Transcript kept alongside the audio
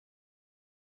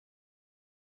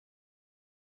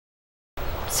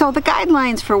So the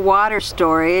guidelines for water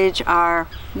storage are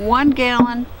 1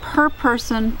 gallon per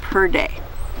person per day.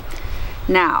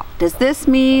 Now, does this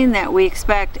mean that we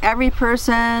expect every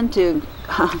person to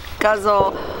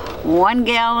guzzle 1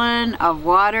 gallon of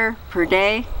water per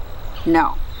day?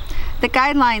 No. The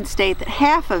guidelines state that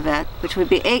half of it, which would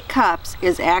be 8 cups,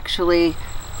 is actually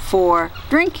for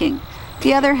drinking.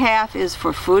 The other half is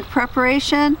for food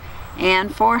preparation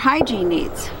and for hygiene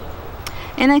needs.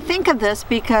 And I think of this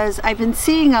because I've been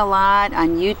seeing a lot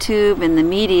on YouTube and the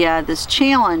media this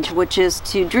challenge, which is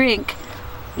to drink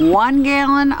 1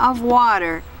 gallon of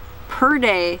water per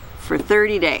day for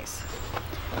 30 days.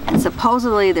 And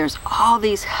supposedly there's all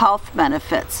these health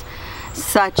benefits,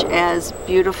 such as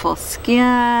beautiful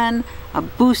skin, a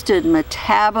boosted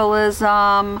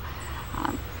metabolism,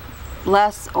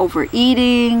 less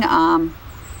overeating,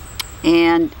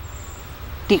 and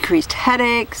decreased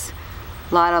headaches,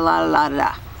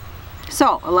 la.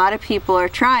 So a lot of people are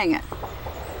trying it,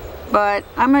 but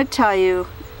I'm going to tell you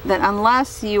that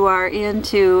unless you are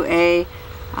into a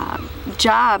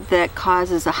job that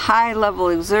causes a high level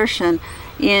exertion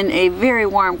in a very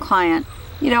warm climate,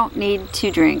 you don't need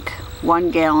to drink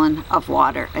 1 gallon of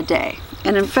water a day.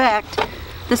 And in fact,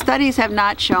 the studies have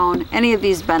not shown any of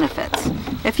these benefits.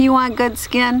 If you want good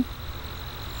skin,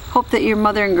 hope that your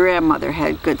mother and grandmother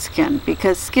had good skin,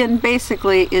 because skin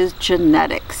basically is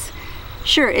genetics.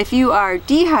 Sure, if you are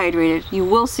dehydrated, you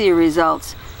will see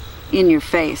results in your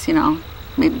face, you know,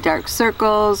 maybe dark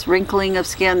circles, wrinkling of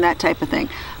skin, that type of thing.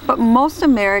 But most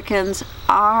Americans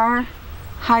are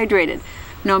hydrated,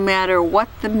 no matter what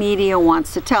the media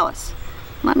wants to tell us.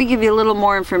 Let me give you a little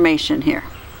more information here.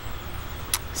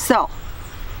 So,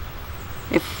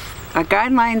 if our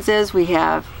guidelines is we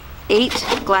have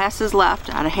 8 glasses left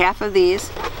out of half of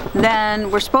these, then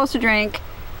we're supposed to drink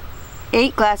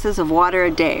 8 glasses of water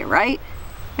a day, right?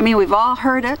 I mean, we've all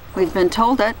heard it, we've been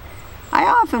told it. I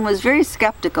often was very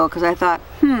skeptical because I thought,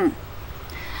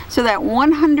 so that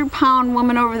 100-pound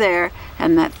woman over there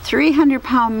and that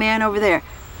 300-pound man over there,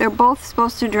 they're both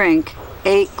supposed to drink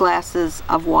 8 glasses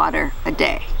of water a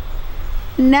day.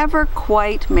 Never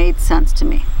quite made sense to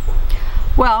me.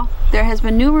 Well, there has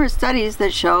been numerous studies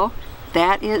that show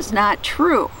that is not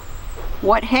true.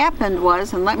 What happened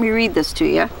was, and let me read this to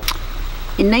you.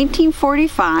 In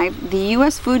 1945, the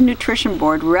U.S. Food and Nutrition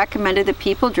Board recommended that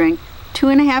people drink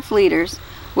 2.5 liters,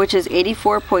 which is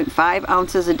 84.5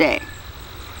 ounces a day.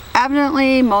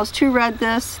 Evidently, most who read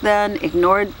this then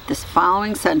ignored this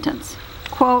following sentence.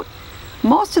 Quote,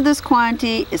 most of this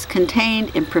quantity is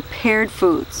contained in prepared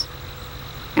foods.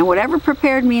 And whatever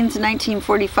prepared means in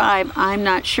 1945, I'm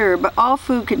not sure, but all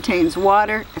food contains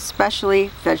water, especially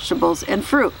vegetables and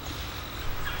fruit.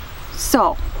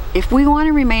 So, if we want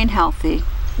to remain healthy,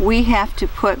 we have to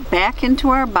put back into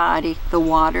our body the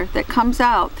water that comes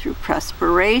out through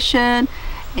perspiration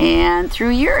and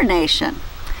through urination.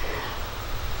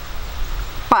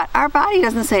 But our body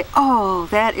doesn't say, oh,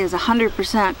 that is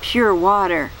 100% pure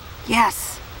water.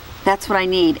 Yes, that's what I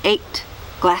need, 8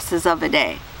 glasses of a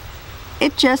day.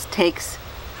 It just takes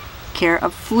care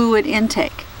of fluid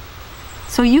intake.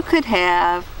 So you could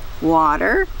have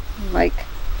water, like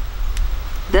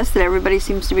this that everybody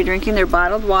seems to be drinking, their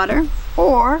bottled water,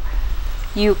 or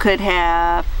you could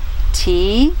have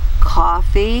tea,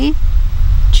 coffee,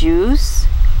 juice,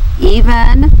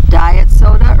 even diet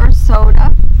soda or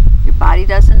soda. Your body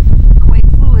doesn't equate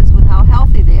fluids with how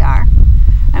healthy they are.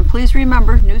 And please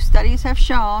remember, new studies have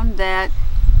shown that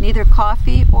neither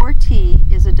coffee or tea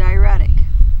is a diuretic.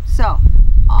 So,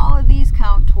 all of these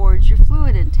count towards your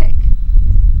fluid intake.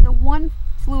 The one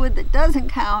fluid that doesn't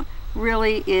count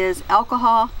really is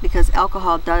alcohol, because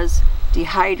alcohol does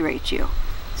dehydrate you.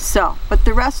 So, but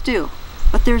the rest do.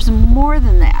 But there's more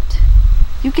than that.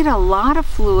 You get a lot of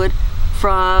fluid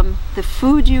from the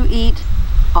food you eat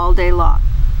all day long.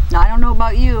 Now, I don't know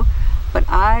about you, but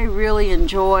I really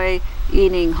enjoy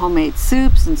eating homemade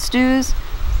soups and stews.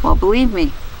 Well, believe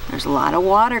me, there's a lot of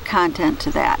water content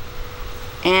to that.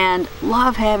 And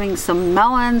love having some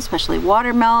melon, especially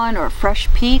watermelon or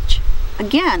fresh peach.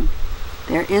 Again,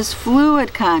 there is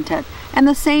fluid content. And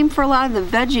the same for a lot of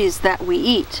the veggies that we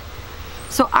eat.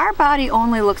 So our body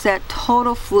only looks at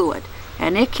total fluid.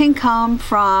 And it can come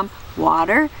from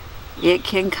water. It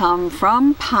can come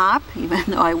from pop, even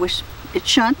though I wish it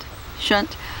shouldn't.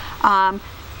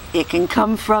 It can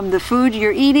come from the food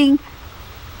you're eating.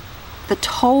 The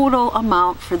total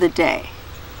amount for the day.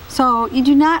 So you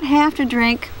do not have to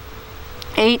drink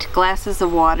 8 glasses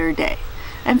of water a day.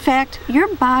 In fact, your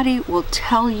body will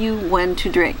tell you when to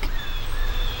drink.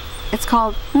 It's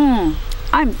called,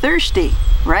 I'm thirsty,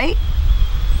 right?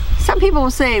 Some people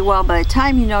will say, well, by the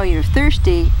time you know you're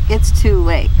thirsty, it's too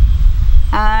late.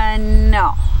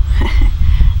 No.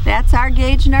 That's our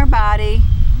gauge in our body.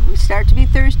 We start to be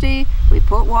thirsty, we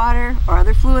put water or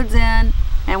other fluids in,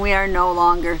 and we are no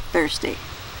longer thirsty.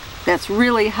 That's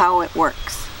really how it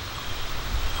works.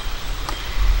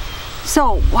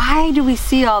 So why do we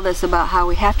see all this about how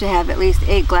we have to have at least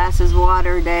 8 glasses of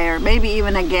water a day, or maybe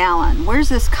even a gallon? Where's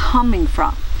this coming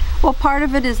from? Well, part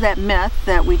of it is that myth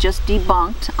that we just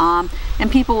debunked,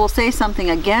 and people will say something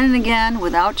again and again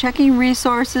without checking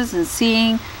resources and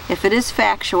seeing if it is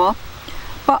factual.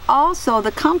 But also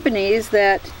the companies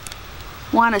that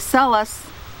want to sell us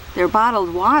their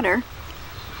bottled water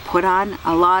put on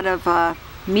a lot of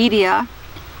media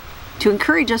to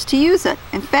encourage us to use it.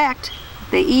 In fact,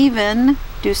 they even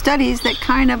do studies that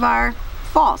kind of are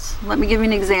false. Let me give you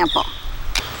an example.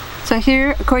 So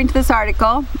here, according to this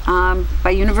article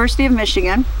by University of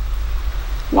Michigan,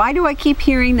 why do I keep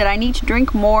hearing that I need to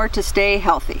drink more to stay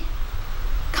healthy?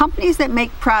 Companies that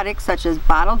make products such as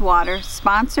bottled water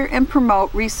sponsor and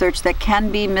promote research that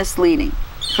can be misleading.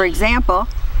 For example,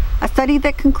 a study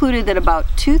that concluded that about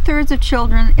 2/3 of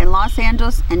children in Los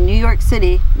Angeles and New York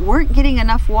City weren't getting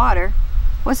enough water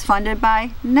was funded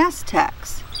by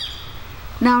Nestex.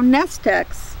 Now,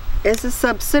 Nestex is a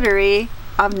subsidiary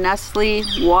of Nestle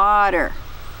Water.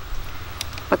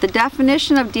 But the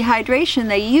definition of dehydration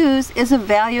they use is a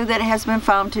value that has been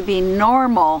found to be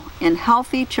normal in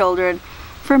healthy children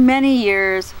for many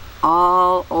years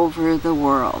all over the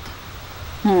world.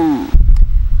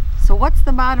 So what's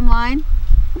the bottom line?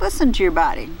 Listen to your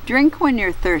body. Drink when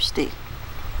you're thirsty.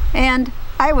 And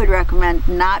I would recommend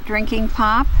not drinking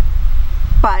pop,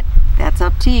 but that's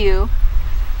up to you.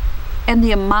 And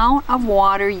the amount of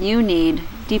water you need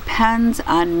depends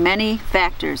on many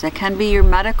factors. That can be your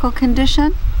medical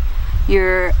condition,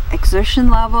 your exertion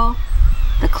level,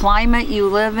 the climate you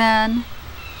live in,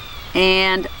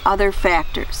 and other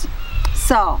factors.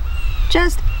 So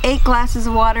just 8 glasses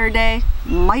of water a day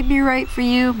might be right for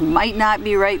you, might not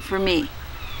be right for me.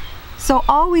 So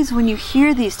always when you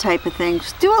hear these type of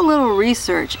things, do a little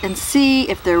research and see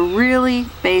if they're really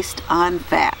based on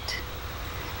fact.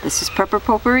 This is Prepper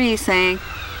Potpourri saying,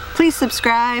 please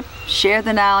subscribe, share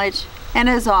the knowledge, and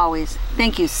as always,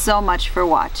 thank you so much for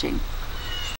watching.